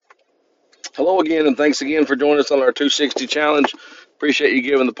Hello again, and thanks again for joining us on our 260 challenge. Appreciate you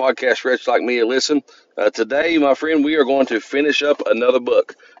giving the podcast wretch like me a listen. Today, my friend, we are going to finish up another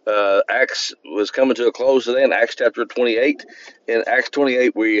book. Acts was coming to a close today in Acts chapter 28. In Acts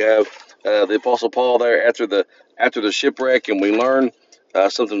 28, we have the Apostle Paul there after the shipwreck, and we learn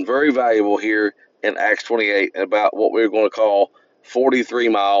something very valuable here in Acts 28 about what we're going to call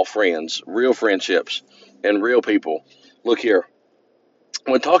 43-mile friends, real friendships, and real people. Look here.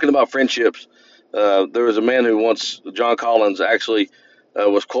 When talking about friendships, there was a man who once, John Collins, actually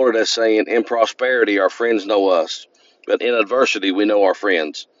was quoted as saying, "In prosperity, our friends know us, but in adversity, we know our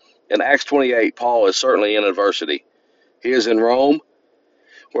friends." In Acts 28, Paul is certainly in adversity. He is in Rome,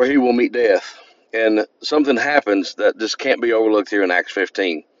 where he will meet death. And something happens that just can't be overlooked here in Acts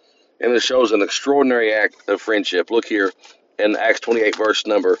 15. And it shows an extraordinary act of friendship. Look here in Acts 28, verse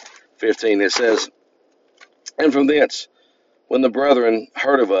number 15. It says, "And from thence, when the brethren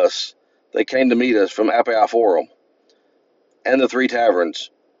heard of us, they came to meet us from Appii Forum and the three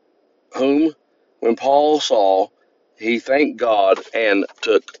taverns, whom, when Paul saw, he thanked God and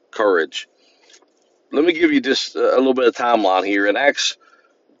took courage." Let me give you just a little bit of timeline here. In Acts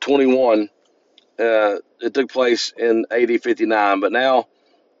 21, it took place in AD 59, but now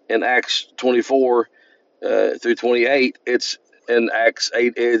in Acts 24 through 28, it's in Acts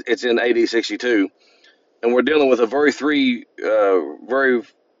 8, it's in AD 62, and we're dealing with a very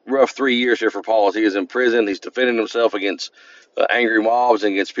rough 3 years here for Paul. As he is in prison, he's defending himself against angry mobs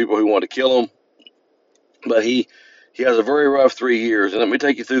and against people who want to kill him. But he has a very rough 3 years, and let me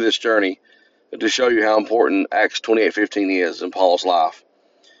take you through this journey to show you how important Acts 28:15 is in Paul's life.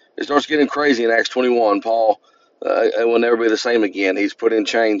 It starts getting crazy in Acts 21. Paul will never be the same again. He's put in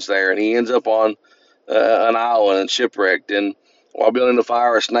chains there, and he ends up on an island and shipwrecked. And while building the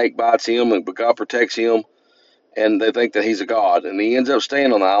fire, a snake bites him, but God protects him, and they think that he's a god. And he ends up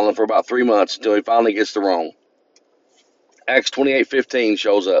staying on the island for about 3 months until he finally gets to Rome. Acts 28:15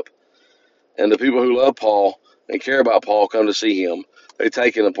 shows up, and the people who love Paul and care about Paul come to see him. They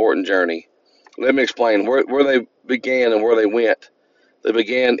take an important journey. Let me explain where they began and where they went. They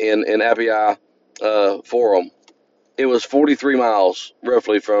began in Appii Forum. It was 43 miles,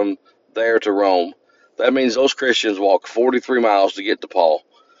 roughly, from there to Rome. That means those Christians walked 43 miles to get to Paul.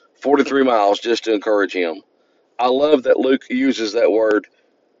 43 miles just to encourage him. I love that Luke uses that word.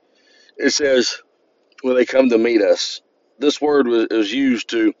 It says, when they come to meet us. This word was used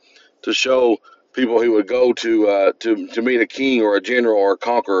to show people who would go to meet a king or a general or a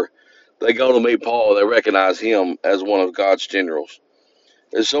conqueror. They go to meet Paul. They recognize him as one of God's generals.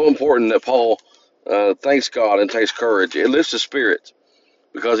 It's so important that Paul thanks God and takes courage. It lifts his spirit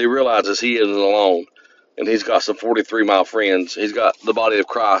because he realizes he isn't alone, and he's got some 43-mile friends. He's got the body of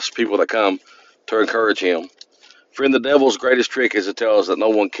Christ, people that come to encourage him. Friend, the devil's greatest trick is to tell us that no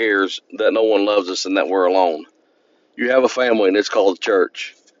one cares, that no one loves us, and that we're alone. You have a family, and it's called the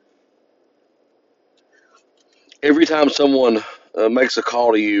church. Every time someone makes a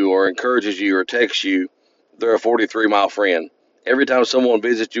call to you or encourages you or texts you, they're a 43-mile friend. Every time someone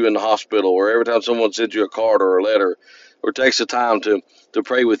visits you in the hospital, or every time someone sends you a card or a letter, or takes the time to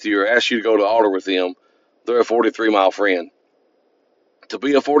pray with you or asks you to go to the altar with them, they're a 43-mile friend. To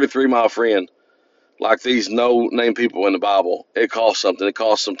be a 43-mile friend, like these no-name people in the Bible, it costs something. It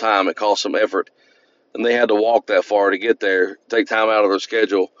costs some time. It costs some effort. And they had to walk that far to get there, take time out of their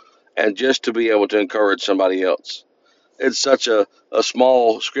schedule, and just to be able to encourage somebody else. It's such a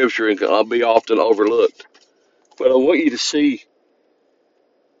small scripture and can be often overlooked. But I want you to see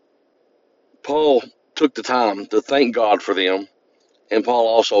Paul took the time to thank God for them, and Paul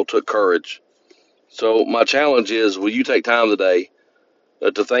also took courage. So my challenge is, will you take time today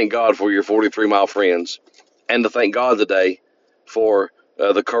to thank God for your 43-mile friends, and to thank God today for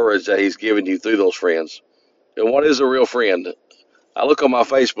the courage that he's given you through those friends? And what is a real friend? I look on my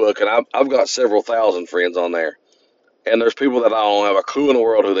Facebook, and I've got several thousand friends on there. And there's people that I don't have a clue in the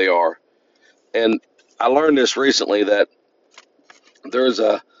world who they are. And I learned this recently, that there was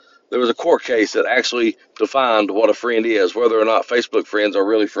a court case that actually defined what a friend is, whether or not Facebook friends are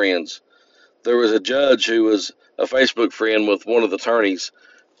really friends. There was a judge who was a Facebook friend with one of the attorneys,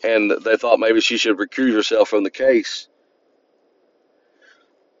 and they thought maybe she should recuse herself from the case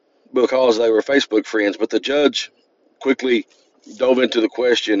because they were Facebook friends. But the judge quickly dove into the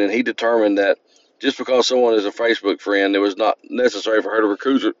question, and he determined that just because someone is a Facebook friend, it was not necessary for her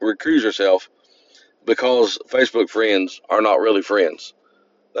to recuse herself, because Facebook friends are not really friends.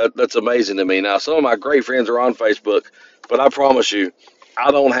 That's amazing to me. Now, some of my great friends are on Facebook, but I promise you,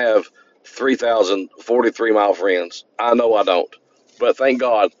 I don't have 3,043-mile friends. I know I don't. But thank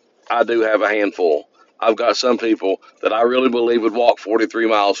God, I do have a handful. I've got some people that I really believe would walk 43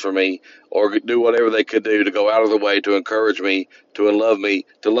 miles for me or do whatever they could do to go out of the way to encourage me, to love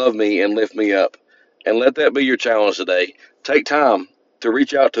me and lift me up. And let that be your challenge today. Take time to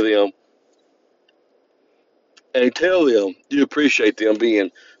reach out to them and tell them you appreciate them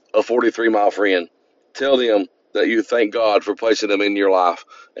being a 43-mile friend. Tell them that you thank God for placing them in your life.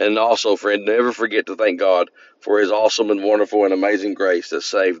 And also, friend, never forget to thank God for his awesome and wonderful and amazing grace that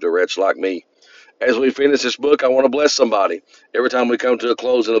saved a wretch like me. As we finish this book, I want to bless somebody. Every time we come to a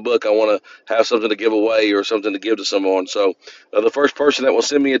close in a book, I want to have something to give away or something to give to someone. So the first person that will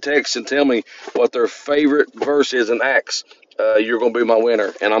send me a text and tell me what their favorite verse is in Acts, you're going to be my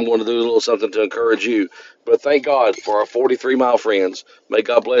winner, and I'm going to do a little something to encourage you. But thank God for our 43-mile friends. May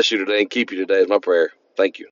God bless you today and keep you today is my prayer. Thank you.